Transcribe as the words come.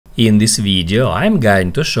In this video I'm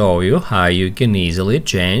going to show you how you can easily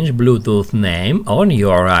change Bluetooth name on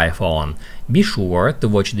your iPhone. Be sure to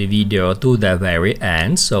watch the video to the very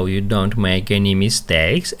end so you don't make any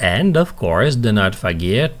mistakes, and of course do not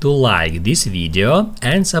forget to like this video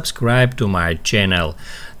and subscribe to my channel.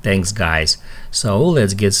 Thanks guys. So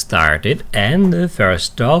let's get started, and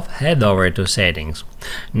first off head over to settings.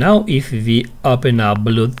 Now if we open up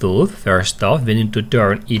Bluetooth, first off we need to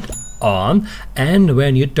turn it on, and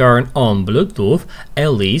when you turn on Bluetooth, a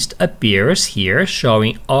list appears here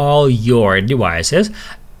showing all your devices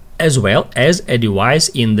as well as a device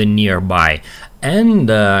in the nearby. And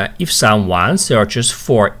if someone searches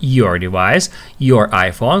for your device, your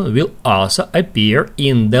iPhone will also appear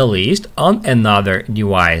in the list on another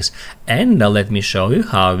device. And let me show you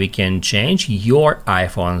how we can change your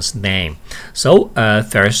iPhone's name. So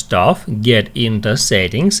first off, get into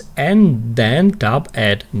settings and then tap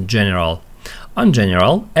at General. On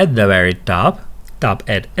General, at the very top, tap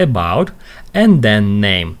at About and then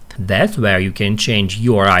Name. That's where you can change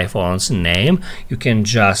your iPhone's name. You can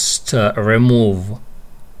just remove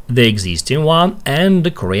the existing one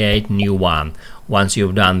and create new one. Once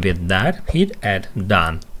you've done with that, hit at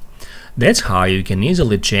Done. That's how you can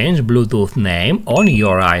easily change Bluetooth name on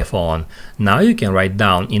your iPhone. Now you can write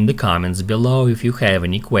down in the comments below if you have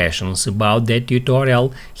any questions about that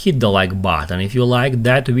tutorial. Hit the like button if you like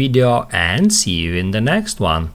that video, and see you in the next one.